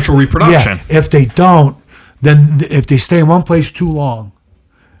 It's natural reproduction. Yeah, if they don't, then if they stay in one place too long,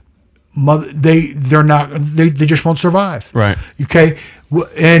 they just won't survive. Right. Okay.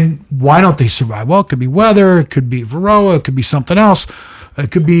 And why don't they survive? Well, it could be weather. It could be varroa. It could be something else.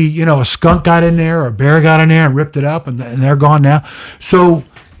 It could be, a skunk got in there or a bear got in there and ripped it up, and they're gone now. So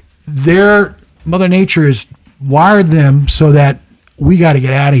Mother Nature has wired them so that we got to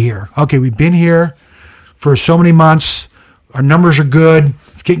get out of here. Okay, we've been here for so many months. Our numbers are good.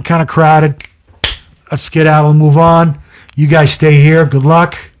 It's getting kind of crowded. Let's get out and move on. You guys stay here. Good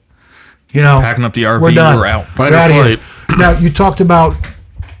luck. Packing up the RV, we're done. We're out. We're out of here. Now, you talked about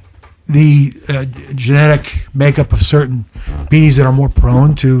the genetic makeup of certain bees that are more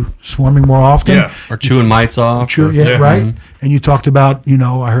prone to swarming more often. Yeah. Or chewing mites off. Right. Mm-hmm. And you talked about,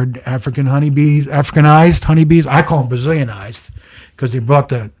 I heard Africanized honeybees. I call them Brazilianized because they brought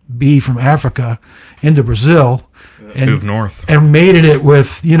the bee from Africa into Brazil and moved north and mated it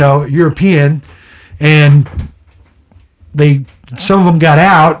with, European, and some of them got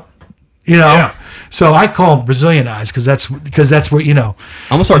out, So I call them Brazilian eyes because that's what I'm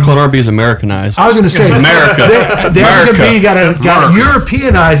gonna start calling our bees Americanized. I was going to say America. The African bee got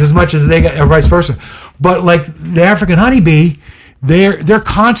Europeanized as much as they got, or vice versa. But like the African honeybee, they're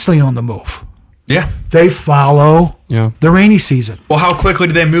constantly on the move. Yeah. They follow the rainy season. Well, how quickly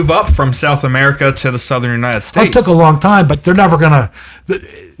do they move up from South America to the southern United States? It took a long time, but they're never going to.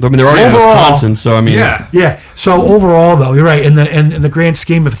 I mean, they're already in Wisconsin, so I mean, yeah. So overall, though, you're right. In the grand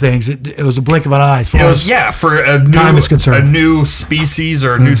scheme of things, it was a blink of an eye. As far as for a time is concerned, a new species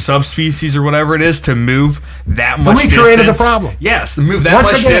or a new subspecies or whatever it is to move that much. And we distance, created the problem. Yes, to move that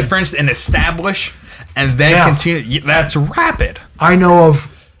Once much again, difference and establish, and then continue. That's rapid. I know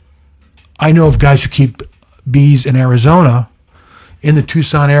of guys who keep bees in Arizona, in the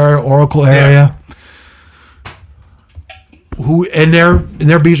Tucson area, Oracle area. Who and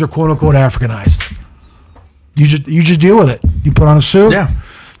their bees are quote unquote Africanized. You just deal with it. You put on a suit. Yeah.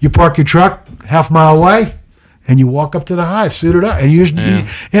 You park your truck half mile away, and you walk up to the hive, suited up, and you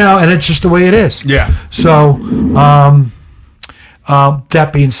and it's just the way it is. Yeah. So,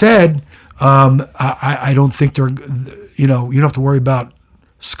 that being said, I don't think they're, you don't have to worry about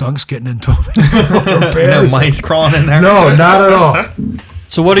skunks getting into them. No mice crawling in there. No, not at all.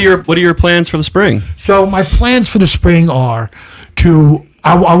 So what are your plans for the spring? So my plans for the spring are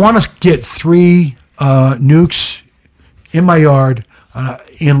I want to get 3 nukes in my yard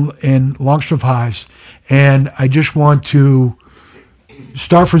in longstrip hives, and I just want to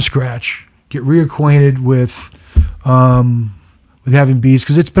start from scratch, get reacquainted with having bees,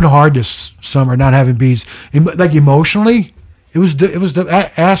 because it's been hard this summer not having bees. Like emotionally, it was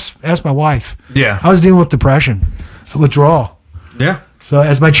ask my wife. Yeah, I was dealing with depression, withdrawal. Yeah. So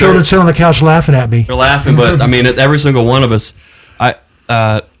as my children sit on the couch laughing at me. They're laughing, but I mean, every single one of us. I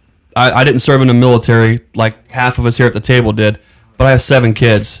didn't serve in the military like half of us here at the table did, but I have 7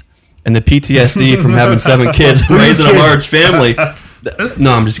 kids, and the PTSD from having 7 kids and raising a large family.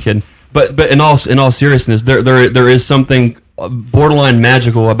 No, I'm just kidding. But in all seriousness, there is something borderline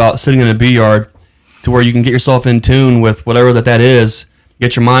magical about sitting in a bee yard, to where you can get yourself in tune with whatever that is,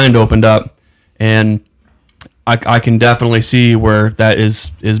 get your mind opened up, and I can definitely see where that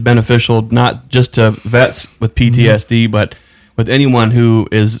is beneficial, not just to vets with PTSD, but with anyone who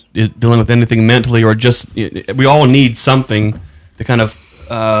is dealing with anything mentally, or just, we all need something to kind of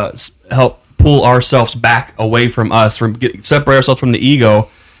help pull ourselves back away from us, separate ourselves from the ego,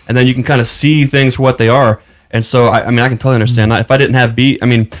 and then you can kind of see things for what they are. And so, I mean, I can totally understand. If I didn't have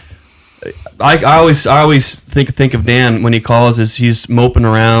I always think of Dan when he calls, as he's moping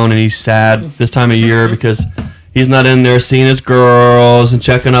around and he's sad this time of year because he's not in there seeing his girls and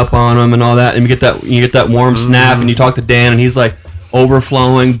checking up on them and all that. And you get that warm snap, and you talk to Dan, and he's like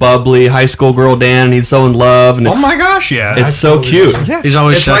overflowing, bubbly, high school girl Dan, and he's so in love. And oh my gosh, yeah, it's so cute. Yeah. He's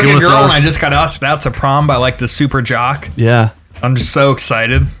always it's like checking a with girl, us. and I just got asked out to prom by like the super jock. Yeah, I'm just so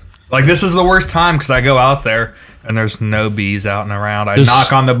excited. Like, this is the worst time because I go out there and there's no bees out and around. I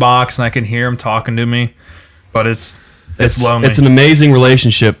knock on the box and I can hear them talking to me, but it's lonely. It's an amazing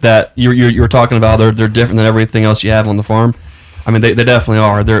relationship that you're talking about. They're different than everything else you have on the farm. I mean, they definitely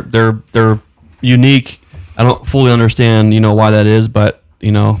are. They're unique. I don't fully understand, why that is, but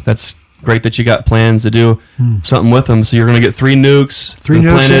that's great that you got plans to do something with them. So you're going to get 3 nukes. 3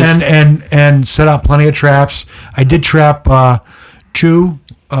 nukes and set out plenty of traps. I did trap 2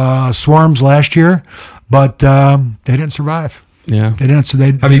 swarms last year, but they didn't survive. Yeah, they didn't. So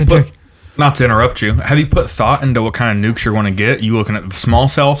they have you put? Not to interrupt you. Have you put thought into what kind of nukes you're going to get? You looking at the small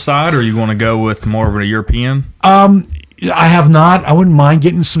cell side, or you want to go with more of a European? I have not. I wouldn't mind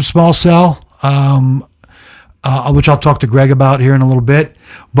getting some small cell, which I'll talk to Greg about here in a little bit.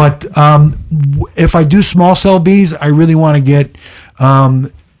 But if I do small cell bees, I really want to get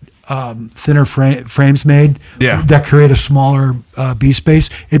thinner frames made that create a smaller bee space.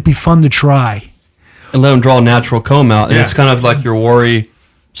 It'd be fun to try. And let them draw a natural comb out. And it's kind of like your Worry,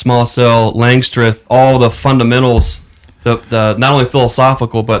 small cell, Langstreth, all the fundamentals, the not only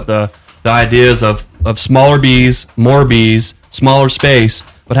philosophical, but the ideas of smaller bees, more bees, smaller space,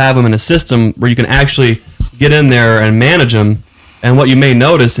 but have them in a system where you can actually get in there and manage them. And what you may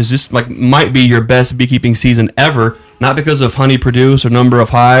notice is just might be your best beekeeping season ever, not because of honey produce or number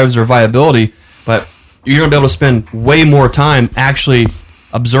of hives or viability, but you're going to be able to spend way more time actually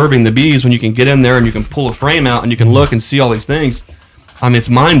observing the bees when you can get in there and you can pull a frame out and you can look and see all these things. I mean, it's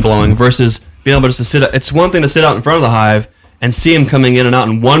mind-blowing versus being able just to sit. It's one thing to sit out in front of the hive and see them coming in and out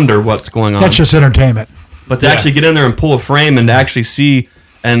and wonder what's going on. That's just entertainment. But to actually get in there and pull a frame and to actually see,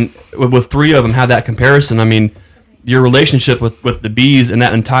 and with 3 of them have that comparison, I mean, your relationship with the bees and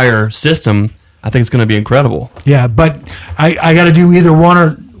that entire system, I think it's going to be incredible. Yeah, but I got to do either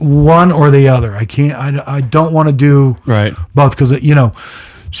one one or the other. I can't. I don't want to do Right. both because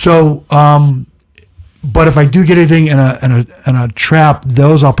So, but if I do get anything in a trap,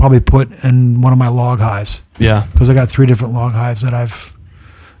 those I'll probably put in one of my log hives. Yeah. Because I got 3 different log hives that I've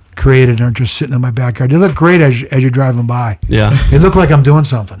created and are just sitting in my backyard. They look great as you're driving by. Yeah. They look like I'm doing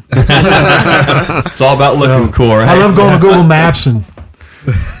something. It's all about looking cool, right? I love going to Google Maps and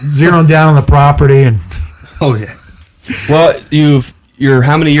zeroing down on the property and. Oh yeah. Well, you're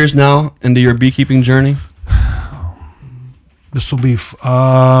how many years now into your beekeeping journey? This will be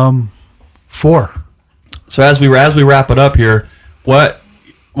 4. So as we wrap it up here, what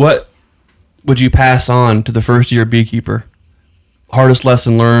would you pass on to the first year beekeeper? Hardest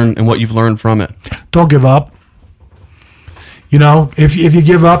lesson learned and what you've learned from it? Don't give up. If you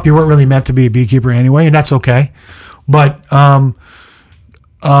give up, you weren't really meant to be a beekeeper anyway, and that's okay. But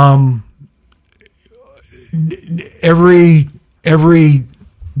every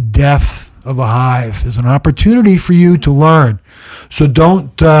death of a hive is an opportunity for you to learn. So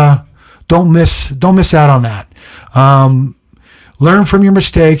don't miss out on that. Learn from your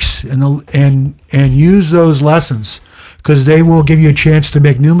mistakes and use those lessons because they will give you a chance to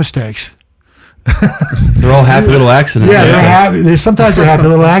make new mistakes. They're all happy little accidents. Yeah, they're happy. Sometimes they're happy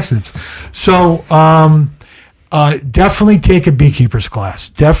little accidents. So definitely take a beekeeper's class.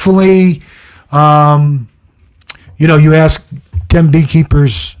 Definitely, you ask 10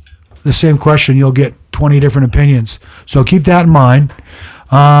 beekeepers the same question, you'll get 20 different opinions. So keep that in mind.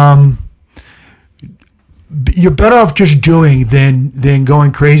 You're better off just doing than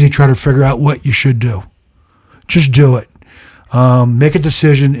going crazy trying to figure out what you should do. Just do it. Make a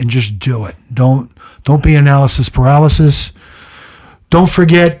decision and just do it. Don't be analysis paralysis. Don't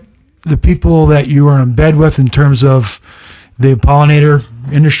forget the people that you are in bed with in terms of the pollinator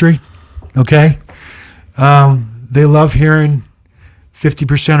industry. Okay, they love hearing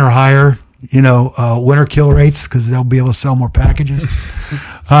 50% or higher. Winter kill rates because they'll be able to sell more packages.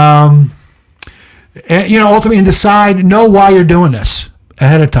 And ultimately, decide, know why you're doing this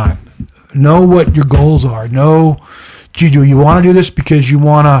ahead of time. Know what your goals are. Know, do you want to do this because you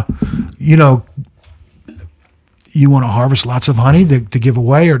want to, harvest lots of honey to give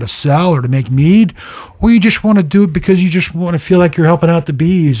away or to sell or to make mead, or you just want to do it because you just want to feel like you're helping out the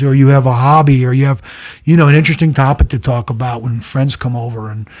bees, or you have a hobby, or you have, an interesting topic to talk about when friends come over,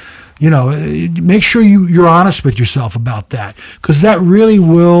 and make sure you're honest with yourself about that, because that really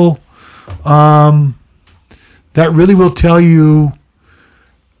will tell you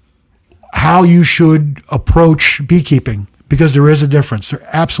how you should approach beekeeping, because there is a difference. There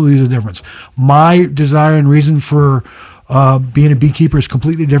absolutely is a difference. My desire and reason for being a beekeeper is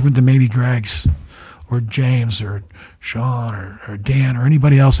completely different than maybe Greg's or James or Sean or Dan or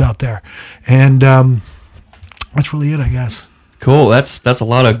anybody else out there. And that's really it, I guess. Cool. That's a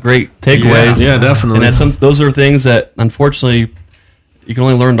lot of great takeaways. Yeah, definitely. And those are things that, unfortunately, you can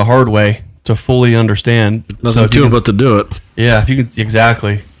only learn the hard way to fully understand. Nothing to it but to do it. Yeah, if you can,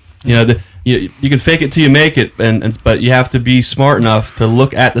 exactly. You can fake it till you make it, but you have to be smart enough to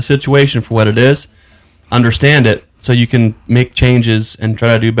look at the situation for what it is, understand it, so you can make changes and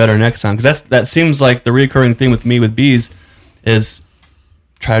try to do better next time. Because that seems like the recurring thing with me with bees is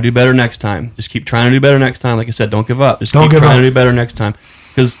try to do better next time. Just keep trying to do better next time. Like I said, don't give up. Just keep trying to do better next time.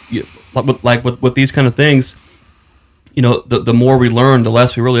 Because with these kind of things, the more we learn, the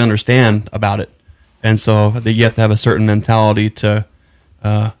less we really understand about it. And so you have to have a certain mentality to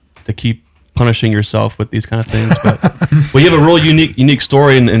keep punishing yourself with these kind of things. But well, you have a real unique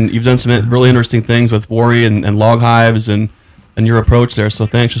story, and you've done some really interesting things with Worry and log hives and your approach there. So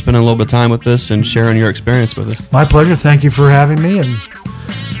thanks for spending a little bit of time with us and sharing your experience with us. My pleasure. Thank you for having me,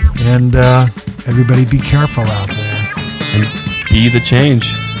 and everybody be careful out there. And be the change.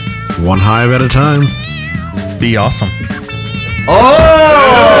 One hive at a time. Be awesome.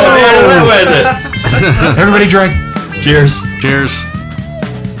 Oh, man, I went with it. Everybody drink. Cheers. Cheers.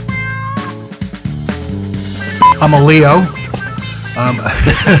 I'm a Leo. I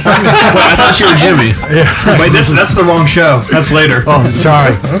thought you were Jimmy. Wait, that's the wrong show. That's later. Oh,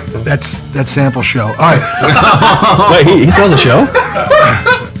 sorry. That's sample show. All right. Wait, he still has a show?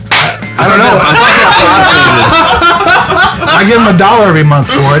 I don't know. I give him $1 every month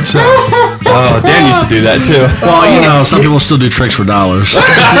for it. So. Oh, Dan used to do that too. Well, some people still do tricks for dollars.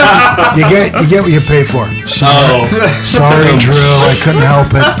 You get what you pay for. Sorry, Drew. I couldn't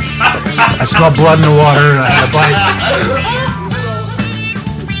help it. I smelled blood in the water. And I had a bite.